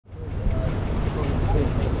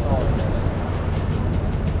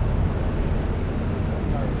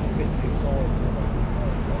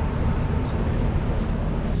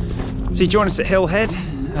So you join us at Hillhead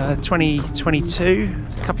 2022,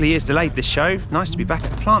 a couple of years delayed this show. Nice to be back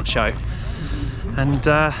at the plant show, and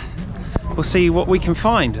we'll see what we can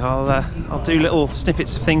find. I'll do little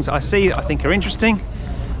snippets of things that I see that I think are interesting,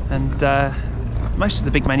 and most of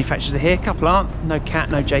the big manufacturers are here, a couple aren't, no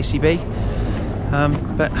Cat, no JCB,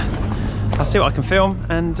 but I'll see what I can film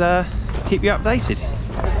and keep you updated.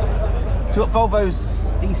 So we've got Volvo's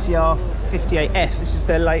ECR 58F, this is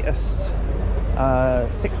their latest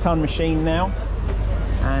 6-ton machine now,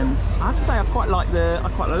 and I have to say I quite like the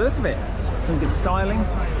look of it. It's got some good styling.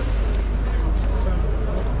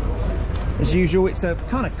 As usual, it's a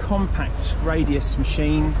kind of compact radius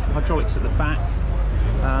machine, hydraulics at the back,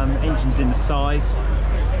 engines in the side.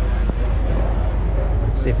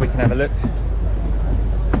 Let's see if we can have a look.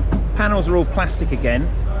 Panels are all plastic again,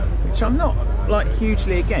 which I'm not like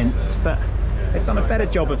hugely against, but they've done a better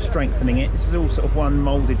job of strengthening it. This is all sort of one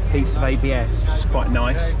moulded piece of ABS, which is quite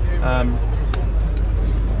nice.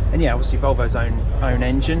 And yeah, obviously Volvo's own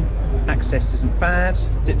engine. Access isn't bad.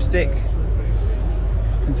 Dipstick.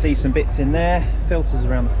 You can see some bits in there. Filters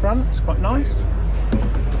around the front. It's quite nice.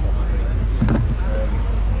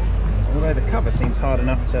 Although the cover seems hard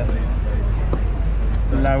enough to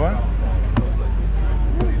lower.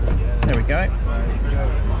 There we go.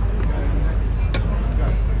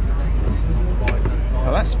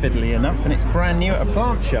 Well, that's fiddly enough, and it's brand new at a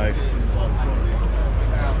plant show.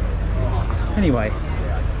 Anyway,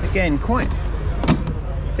 again, quite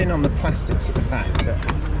thin on the plastics at the back, but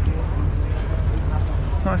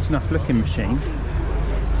nice enough looking machine.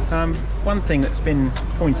 One thing that's been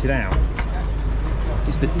pointed out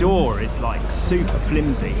is the door is like super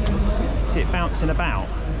flimsy. See it bouncing about.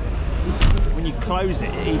 When you close it,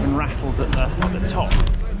 it even rattles at the top,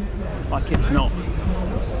 like it's not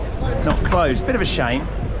closed. Bit of a shame,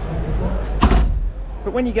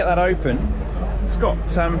 but when you get that open, it's got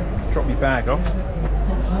drop my bag off,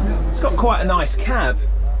 it's got quite a nice cab,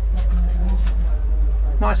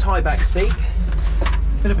 nice high back seat,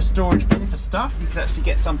 bit of a storage bin for stuff. You could actually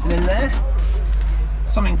get something in there,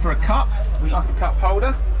 something for a cup. We like a cup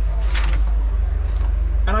holder,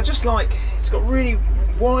 and I just like it's got really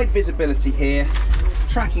wide visibility here.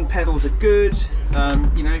 Tracking pedals are good.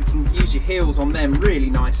 You know, you can use your heels on them really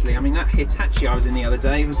nicely. I mean, that Hitachi I was in the other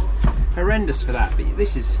day was horrendous for that, but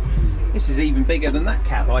this is even bigger than that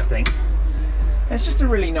cab, I think. And it's just a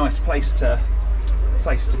really nice place to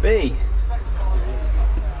be.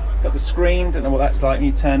 Got the screen, don't know what that's like when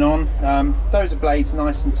you turn on. Those are blades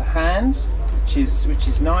nice and to hand, which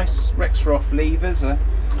is nice. Rexroth levers are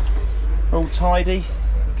all tidy.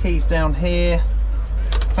 Keys down here.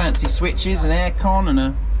 Fancy switches and aircon, and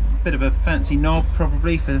a bit of a fancy knob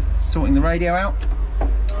probably for sorting the radio out.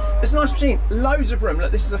 It's a nice machine, loads of room.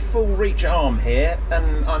 Look, this is a full reach arm here,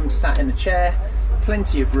 and I'm sat in the chair.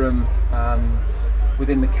 Plenty of room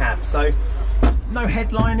within the cab. So no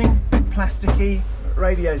headlining, bit plasticky,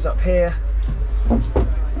 radio's up here.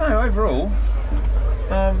 No, overall,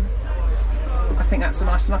 I think that's a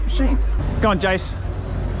nice enough machine. Go on, Jace,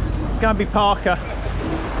 go and be Parker.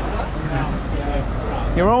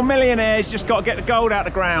 You're all millionaires, just got to get the gold out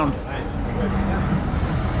of the ground.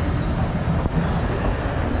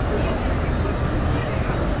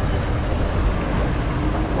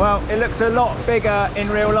 Well, it looks a lot bigger in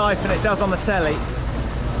real life than it does on the telly.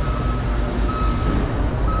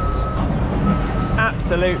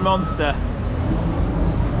 Absolute monster.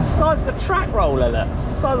 The size of the track roller, look. It's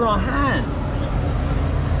the size of my hand.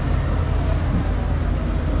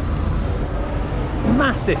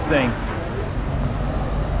 Massive thing.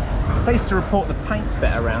 They used to report the paint's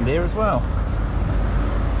better around here as well.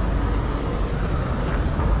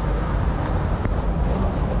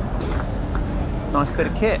 Nice bit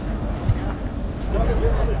of kit.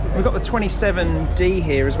 We've got the 27D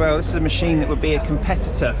here as well. This is a machine that would be a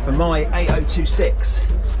competitor for my 8026.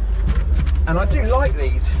 And I do like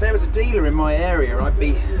these. If there was a dealer in my area, I'd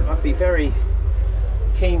be very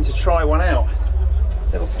keen to try one out.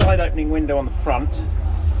 Little side opening window on the front,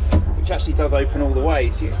 which actually does open all the way,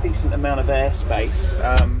 so you get a decent amount of air space,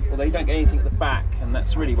 although you don't get anything at the back, and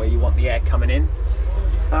that's really where you want the air coming in.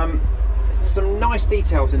 Some nice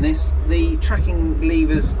details in this. The tracking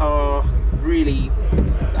levers are really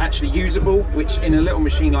actually usable, which in a little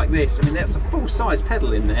machine like this, I mean, that's a full-size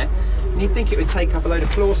pedal in there, and you'd think it would take up a load of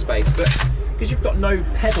floor space, but because you've got no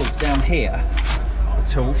pedals down here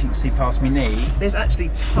at all, if you can see past my knee, there's actually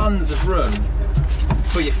tons of room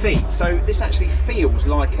for your feet, so this actually feels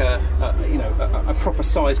like a proper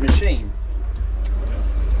size machine.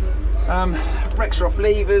 Rexroth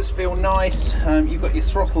levers feel nice. You've got your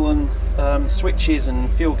throttle and switches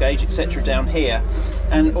and fuel gauge, etc. down here,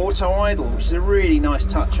 and auto idle, which is a really nice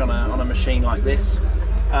touch on a machine like this.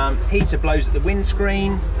 Heater blows at the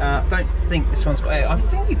windscreen. Don't think this one's got air. I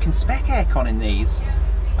think you can spec aircon in these,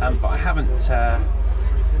 but I haven't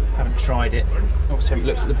tried it. Obviously, haven't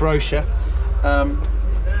looked at the brochure.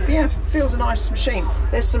 But yeah, feels a nice machine.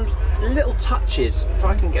 There's some little touches. If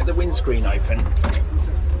I can get the windscreen open,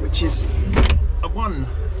 which is a one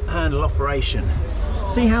handle operation.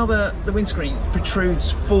 See how the windscreen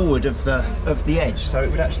protrudes forward of the edge, so it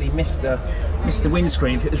would actually miss the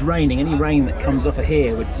windscreen if it was raining. Any rain that comes off of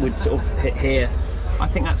here would sort of hit here. I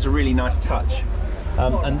think that's a really nice touch.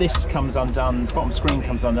 And this comes undone, bottom screen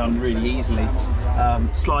comes undone really easily.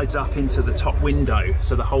 Slides up into the top window,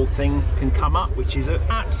 so the whole thing can come up, which is an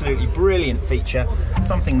absolutely brilliant feature.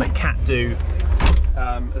 Something that Cat do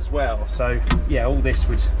as well. So yeah, all this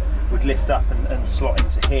would lift up and slot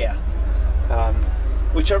into here.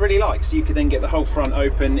 Which I really like, so you could then get the whole front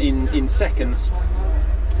open in seconds.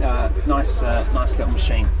 Nice little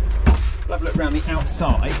machine. We'll have a look around the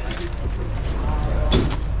outside.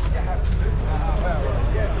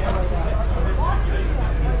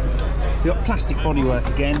 You've got plastic bodywork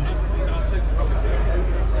again,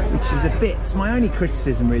 which is a bit, it's my only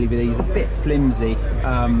criticism really with these, a bit flimsy,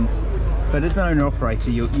 but as an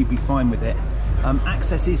owner-operator you'd be fine with it.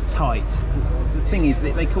 Access is tight. The thing is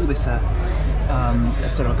that they call this a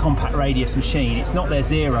sort of a compact radius machine. It's not their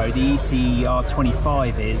Zero, the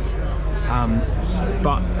ECR25 is,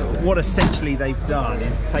 but what essentially they've done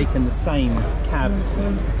is taken the same cab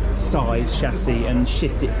size chassis and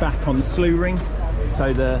shift it back on the slew ring,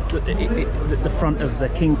 so the front of the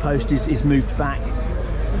king post is moved back.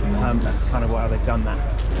 That's kind of why they've done that.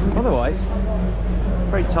 Otherwise,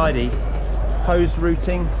 very tidy. Hose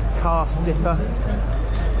routing, cast dipper,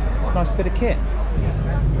 nice bit of kit.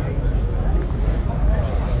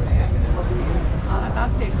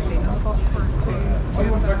 That's it.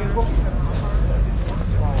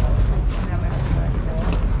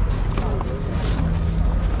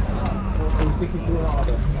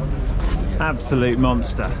 Absolute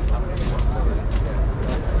monster.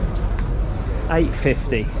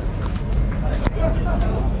 850.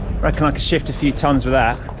 Reckon I could shift a few tons with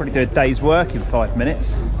that. Probably do a day's work in 5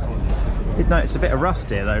 minutes. Did notice a bit of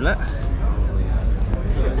rust here though, look.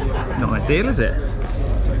 Not ideal, is it?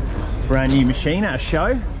 Brand new machine at a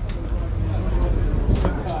show.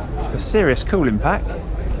 A serious cooling pack.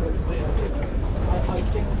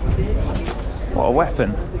 What a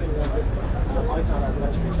weapon.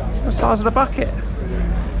 What's the size of the bucket?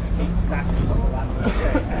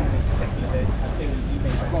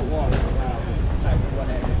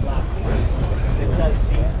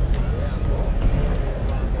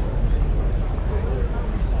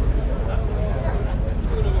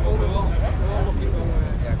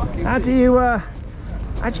 How'd you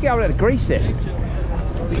get able to grease it?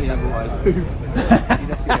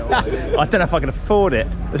 I don't know if I can afford it.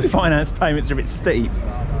 The finance payments are a bit steep.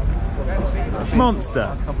 Monster.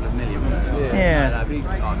 A couple of million. Yeah.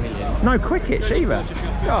 Million. No quick hits either.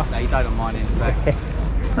 Oh. No, you don't on mine in fact.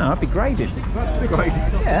 No, I'd be graded.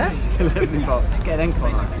 Yeah.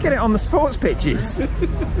 Get it on the sports pitches.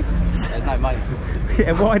 There's no money.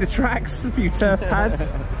 Yeah, wider tracks, a few turf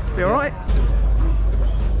pads. Be alright?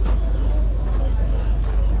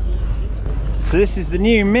 So this is the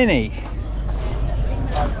new Mini.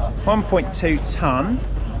 1.2 tonne.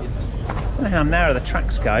 I don't know how narrow the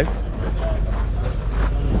tracks go.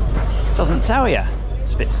 Doesn't tell you.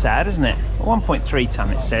 It's a bit sad, isn't it? 1.3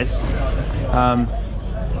 tonne it says.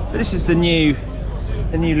 But this is the new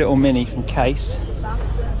little Mini from Case.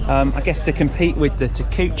 I guess to compete with the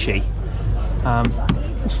Takuchi.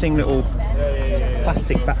 Interesting little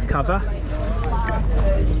plastic back cover.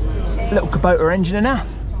 Little Kobelco engine in there.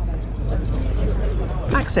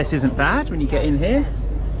 Access isn't bad when you get in here.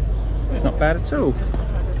 It's not bad at all.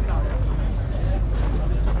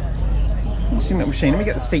 Interesting little machine. Let me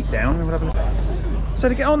get the seat down and we'll have a look. So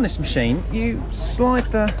to get on this machine, you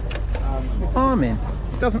slide the arm in.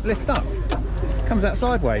 It doesn't lift up. It comes out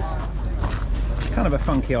sideways. Kind of a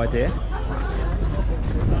funky idea.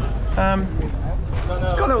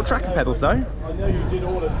 It's got little tracker pedals though.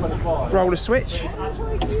 Roller switch.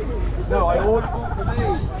 No, I ordered for me.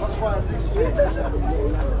 That's why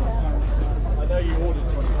I know you ordered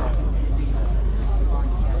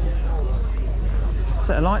 25.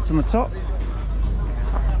 Set of lights on the top.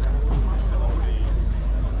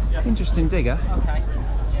 Interesting digger.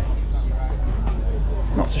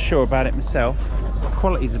 Not so sure about it myself.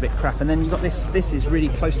 Quality's a bit crap, and then you've got this is really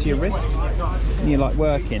close to your wrist and you're like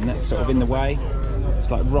working, that's sort of in the way. It's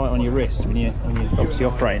like right on your wrist when you're obviously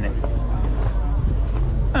operating it.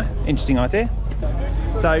 Ah, interesting idea.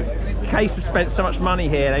 So, Case have spent so much money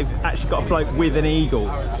here, they've actually got a bloke with an eagle.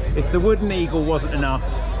 If the wooden eagle wasn't enough,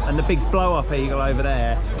 and the big blow-up eagle over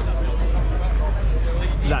there,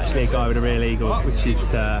 there's actually a guy with a real eagle, which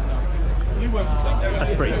is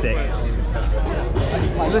that's pretty sick.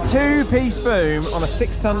 So the 2-piece boom on a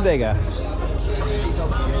 6-ton digger.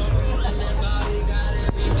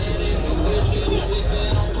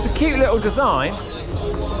 It's a cute little design.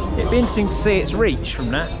 It'd be interesting to see its reach from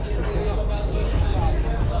that.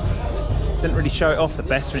 Didn't really show it off the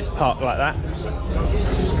best when it's parked like that.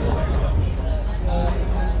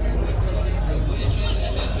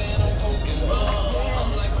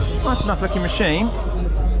 Nice enough looking machine.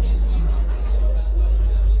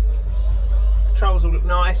 Controls all look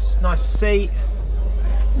nice, nice seat.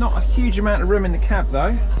 Not a huge amount of room in the cab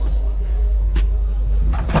though.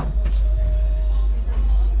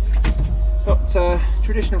 Got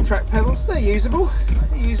traditional track pedals, they're usable,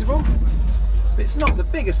 but it's not the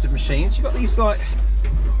biggest of machines. You've got these like,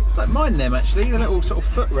 don't mind them actually, the little sort of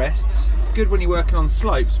footrests, good when you're working on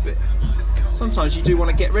slopes, but sometimes you do want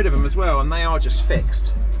to get rid of them as well, and they are just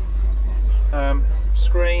fixed.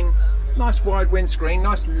 Screen, nice wide windscreen,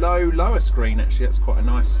 nice lower screen actually, that's quite a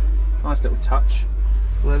nice little touch.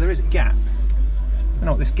 Although there is a gap, I don't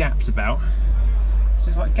know what this gap's about. So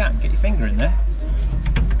it's like a gap, get your finger in there.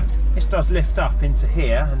 This does lift up into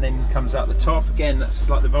here and then comes out the top. Again, that's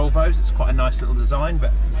like the Volvos, it's quite a nice little design,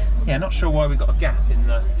 but yeah, not sure why we've got a gap in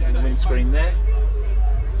the windscreen there.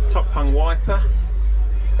 Top hung wiper.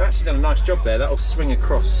 They've actually done a nice job there, that'll swing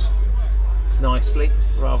across nicely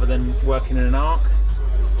rather than working in an arc.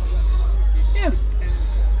 Yeah,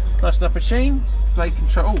 nice enough machine. Blade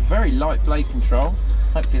control, oh, very light blade control.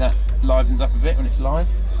 Hopefully that livens up a bit when it's live.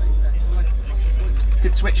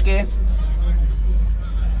 Good switch gear.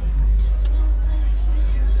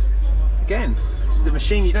 Again, the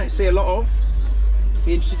machine you don't see a lot of.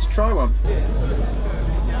 Be interested to try one.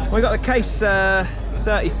 We've got the Case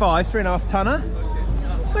 35 3.5 tonner.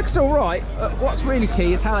 Looks all right. What's really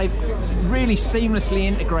key is how they've really seamlessly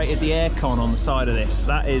integrated the aircon on the side of this.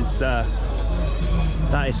 That is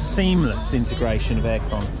seamless integration of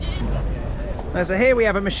aircon. Now, so here we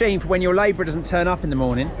have a machine for when your labourer doesn't turn up in the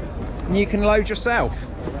morning, and you can load yourself.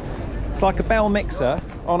 It's like a bell mixer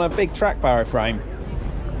on a big track barrow frame.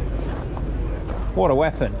 What a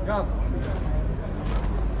weapon.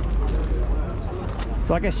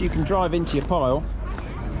 So I guess you can drive into your pile,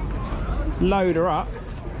 load her up,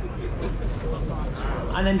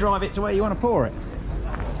 and then drive it to where you want to pour it.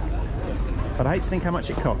 But I hate to think how much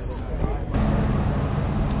it costs.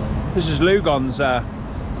 This is Luigong's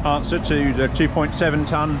answer to the 2.7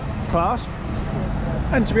 ton class,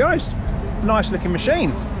 and to be honest, nice looking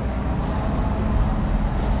machine.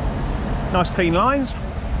 Nice clean lines,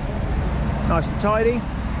 nice and tidy.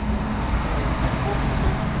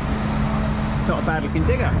 Not a bad looking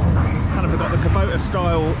digger. Kind of got the Kobelco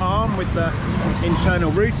style arm with the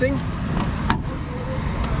internal routing.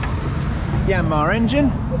 Yanmar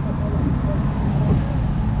engine.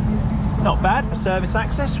 Not bad for service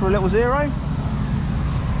access for a little zero.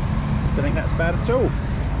 Don't think that's bad at all. A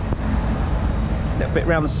little bit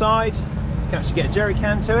around the side. You can actually get a jerry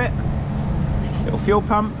can to it. Little fuel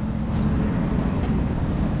pump.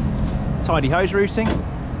 Tidy hose routing.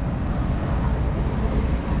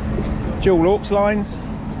 Dual aux lines.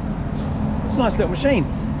 It's a nice little machine,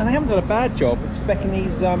 and they haven't done a bad job of speccing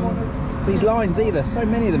these lines either. So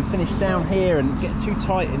many of them finish down here and get too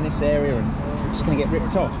tight in this area and just going to get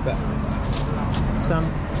ripped off. But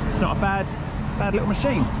it's not a bad little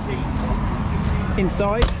machine.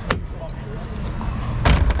 Inside,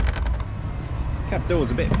 cab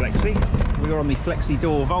door's a bit flexy. We were on the flexi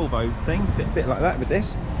door Volvo thing, a bit like that with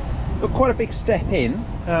this. Got quite a big step in,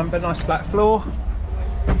 but nice flat floor.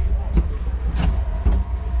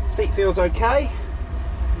 Seat feels okay.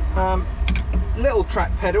 Little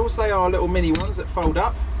track pedals, they are little mini ones that fold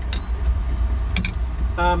up,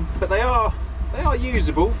 but they are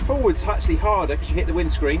usable. Forward's actually harder because you hit the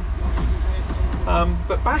windscreen,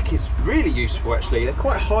 but back is really useful actually. They're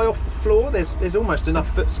quite high off the floor. There's almost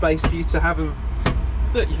enough foot space for you to have them.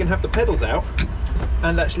 Look, you can have the pedals out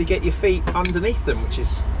and actually get your feet underneath them, which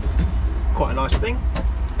is quite a nice thing.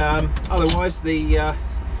 Otherwise, these are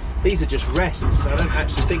just rests. I don't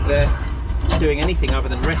actually think they're doing anything other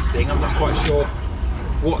than resting. I'm not quite sure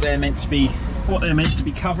what they're meant to be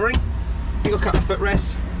covering. You've got a couple of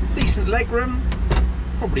footrests, decent leg room,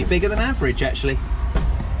 probably bigger than average actually.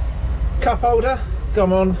 Cup holder,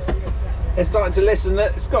 come on, they're starting to listen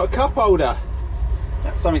that it's got a cup holder.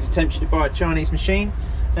 That's something to tempt you to buy a Chinese machine.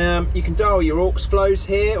 You can dial your aux flows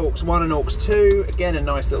here, aux 1 and aux 2, again a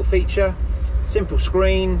nice little feature. Simple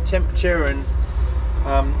screen, temperature and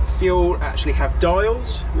fuel actually have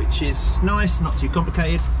dials, which is nice, not too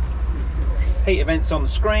complicated. Heater vents on the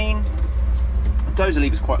screen. The dozer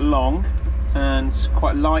lever's quite long and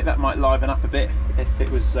quite light, that might liven up a bit if it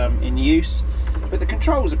was in use. But the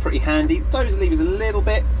controls are pretty handy. The dozer lever's a little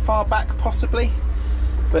bit far back possibly,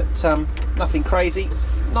 but nothing crazy.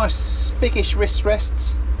 Nice biggish wrist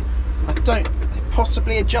rests.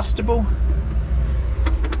 Possibly adjustable.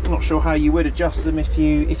 I'm not sure how you would adjust them if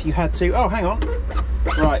you had to. Oh, hang on.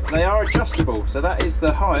 Right, they are adjustable. So that is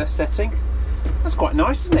the highest setting. That's quite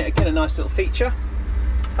nice, isn't it? Again, a nice little feature.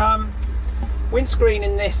 Windscreen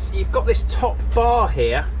in this, you've got this top bar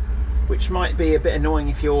here, which might be a bit annoying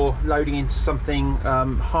if you're loading into something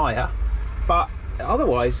higher. But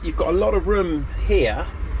otherwise, you've got a lot of room here.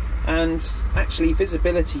 And actually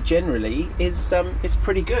visibility generally is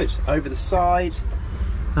pretty good over the side.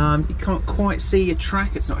 You can't quite see your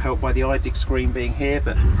track, it's not helped by the iDig screen being here,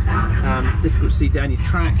 but difficult to see down your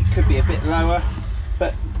track. It could be a bit lower,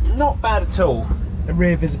 but not bad at all. The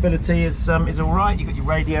rear visibility is all right. You've got your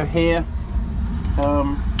radio here.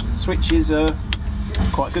 Switches are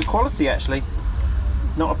quite good quality actually.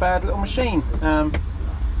 Not a bad little machine.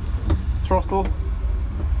 Throttle,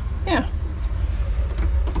 yeah.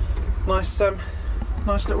 Nice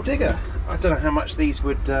little digger. I don't know how much these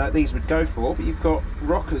would go for, but you've got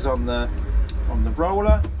rockers on the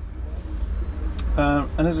roller,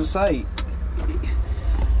 and as I say,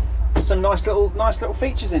 some nice little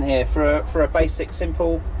features in here for a basic,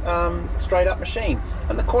 simple, straight up machine.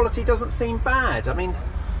 And the quality doesn't seem bad. I mean,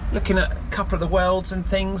 looking at a couple of the welds and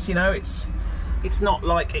things, you know, it's not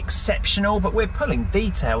like exceptional, but we're pulling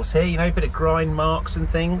details here, you know, a bit of grind marks and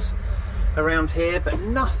things around here, but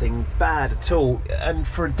nothing bad at all. And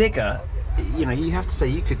for a digger, you know, you have to say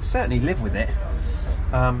you could certainly live with it.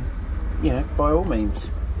 You know, by all means,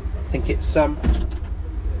 I think it's not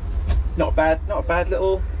a bad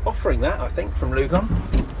little offering, that I think, from Luigong.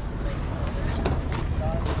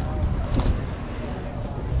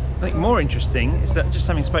 I think more interesting is that, just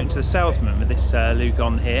having spoken to the salesman with this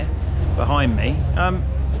Luigong here behind me,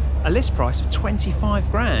 a list price of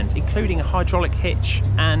 25 grand, including a hydraulic hitch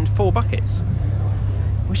and 4 buckets,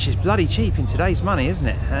 which is bloody cheap in today's money, isn't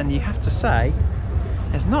it? And you have to say,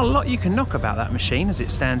 there's not a lot you can knock about that machine as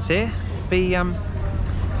it stands here. Be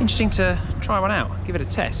interesting to try one out, give it a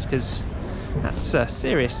test, because that's a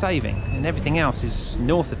serious saving, and everything else is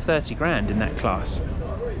north of 30 grand in that class.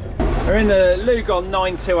 We're in the Luigong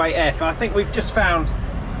 928F, and I think we've just found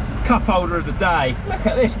cup holder of the day. Look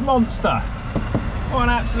at this monster. What an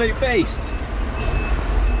absolute beast.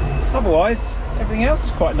 Otherwise, everything else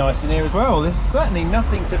is quite nice in here as well. There's certainly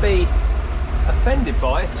nothing to be offended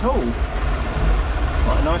by at all.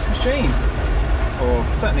 Quite a nice machine.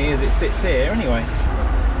 Or certainly as it sits here anyway.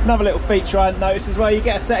 Another little feature I hadn't noticed as well, you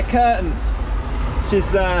get a set of curtains, which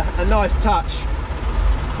is a nice touch.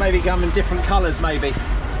 Maybe come in different colours maybe.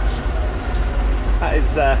 That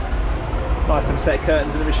is nice little set of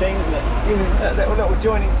curtains in the machine, isn't it? Even a little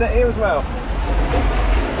joining set here as well.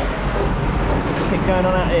 Some kick going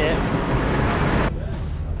on out here.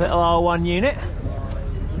 Little R1 unit.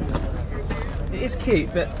 It is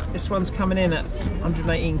cute, but this one's coming in at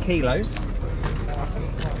 118 kilos.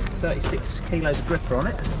 36 kilos of gripper on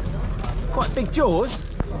it. Quite big jaws.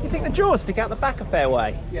 You think the jaws stick out the back a fair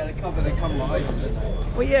way? Yeah, they come right over.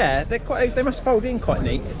 Well, yeah, they must fold in quite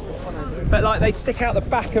neat. But like they'd stick out the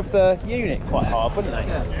back of the unit quite hard, wouldn't they?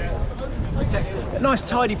 Yeah. But nice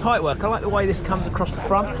tidy pipework. I like the way this comes across the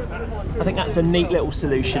front. I think that's a neat little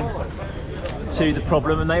solution to the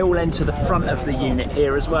problem, and they all enter the front of the unit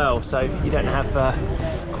here as well, so you don't have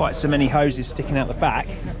quite so many hoses sticking out the back.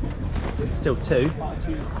 Still 2.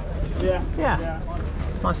 Yeah.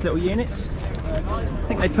 Nice little units. I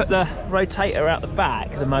think they put the rotator out the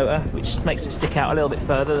back of the motor, which just makes it stick out a little bit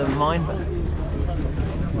further than mine, but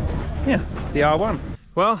yeah, the R1.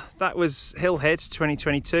 Well, that was Hillhead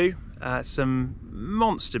 2022. Some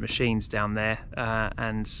monster machines down there,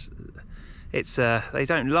 and it's they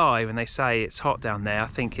don't lie when they say it's hot down there. I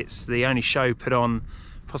think it's the only show put on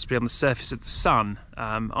possibly on the surface of the sun.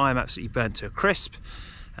 I'm absolutely burnt to a crisp,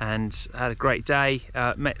 and had a great day.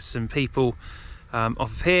 Met some people off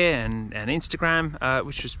of here and Instagram,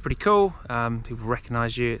 which was pretty cool. People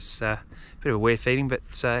recognise you. It's a bit of a weird feeling, but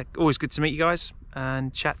always good to meet you guys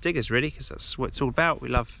and chat diggers, really, because that's what it's all about. We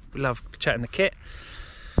love chatting the kit.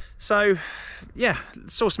 So yeah,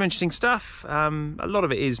 saw some interesting stuff. A lot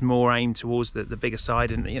of it is more aimed towards the bigger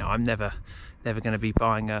side, and I'm never going to be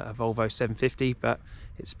buying a Volvo 750, but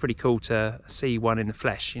it's pretty cool to see one in the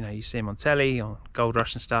flesh. You see them on telly, on Gold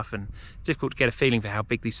Rush and stuff, and difficult to get a feeling for how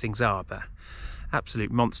big these things are, but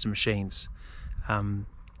absolute monster machines.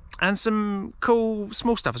 And some cool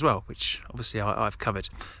small stuff as well, which obviously I've covered.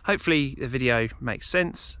 Hopefully the video makes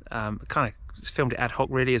sense. Kind of filmed it ad hoc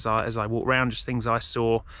really as I walk around, just things I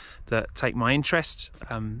saw that take my interest.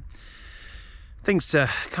 Things to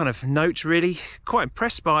kind of note really. Quite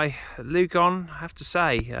impressed by Luigong, I have to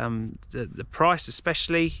say. The price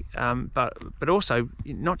especially, but also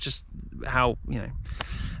not just how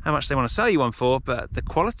much they want to sell you one for, but the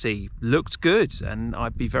quality looked good, and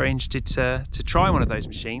I'd be very interested to try one of those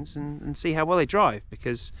machines and see how well they drive,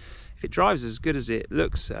 because if it drives as good as it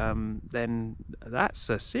looks, then that's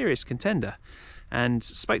a serious contender. And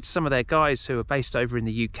spoke to some of their guys who are based over in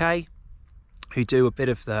the UK, who do a bit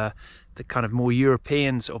of the kind of more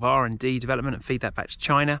European sort of R&D development and feed that back to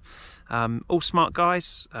China. All smart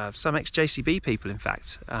guys, some ex-JCB people in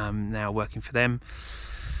fact, now working for them.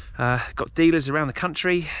 Got dealers around the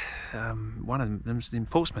country. One of them's in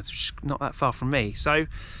Portsmouth, which is not that far from me. So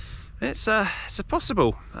it's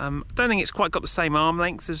possible. Don't think it's quite got the same arm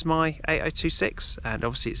length as my 8026, and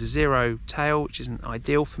obviously it's a zero tail, which isn't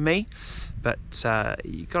ideal for me. But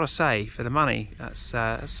you've got to say, for the money, that's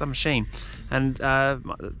some machine. And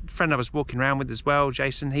the friend I was walking around with as well,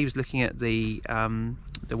 Jason, he was looking at the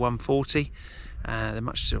 140. They're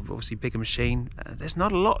much obviously bigger machine. There's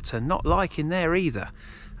not a lot to not like in there either.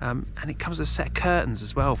 And it comes with a set of curtains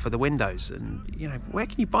as well for the windows. And where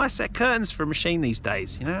can you buy a set of curtains for a machine these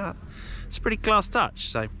days? It's a pretty class touch.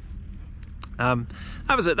 So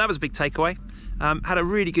that was a big takeaway. Had a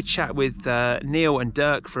really good chat with Neil and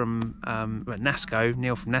Dirk from NASCO.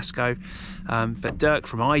 Neil from NASCO, but Dirk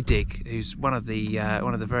from iDig, who's one of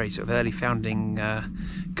the very sort of early founding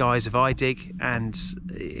guys of iDig, and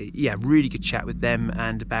yeah, really good chat with them,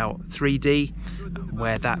 and about 3D,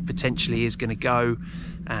 where that potentially is going to go,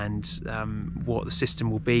 and what the system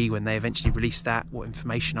will be when they eventually release that, what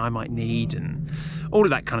information I might need, and all of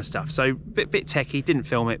that kind of stuff. So bit techie. Didn't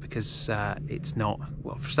film it because it's not,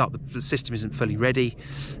 well, for a start, the system isn't fully ready,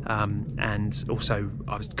 and also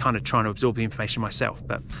I was kind of trying to absorb the information myself.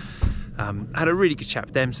 But had a really good chat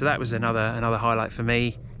with them, so that was another highlight for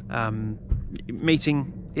me.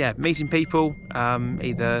 Meeting people,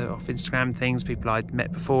 either off Instagram things, people I'd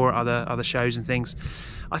met before, other shows and things.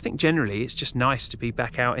 I think generally it's just nice to be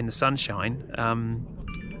back out in the sunshine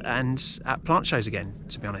and at plant shows again,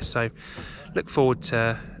 to be honest. So look forward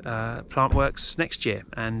to Plantworks next year,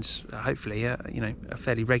 and hopefully a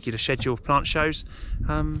fairly regular schedule of plant shows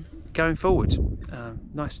going forward.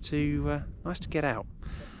 Nice to get out,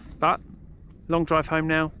 but long drive home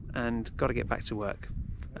now and got to get back to work.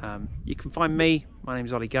 You can find me, my name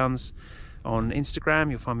is Ollie Guns, on Instagram.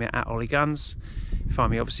 You'll find me at Ollie Guns. You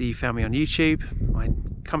found me on YouTube. My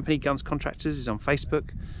company, Guns Contractors, is on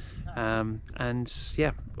Facebook. And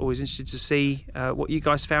yeah, always interested to see what you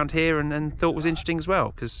guys found here and thought was interesting as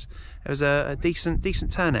well, because it was a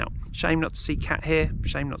decent turnout. Shame not to see Cat here,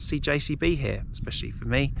 shame not to see JCB here, especially for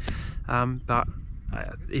me. But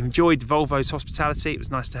I enjoyed Volvo's hospitality. It was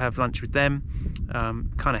nice to have lunch with them.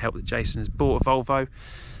 Kind of helped that Jason has bought a Volvo.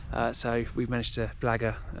 So we managed to blag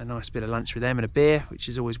a nice bit of lunch with them and a beer, which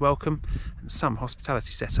is always welcome, and some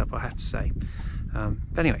hospitality setup, I have to say.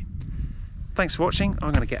 But anyway, thanks for watching.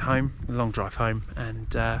 I'm going to get home, a long drive home,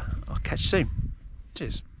 and I'll catch you soon.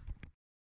 Cheers.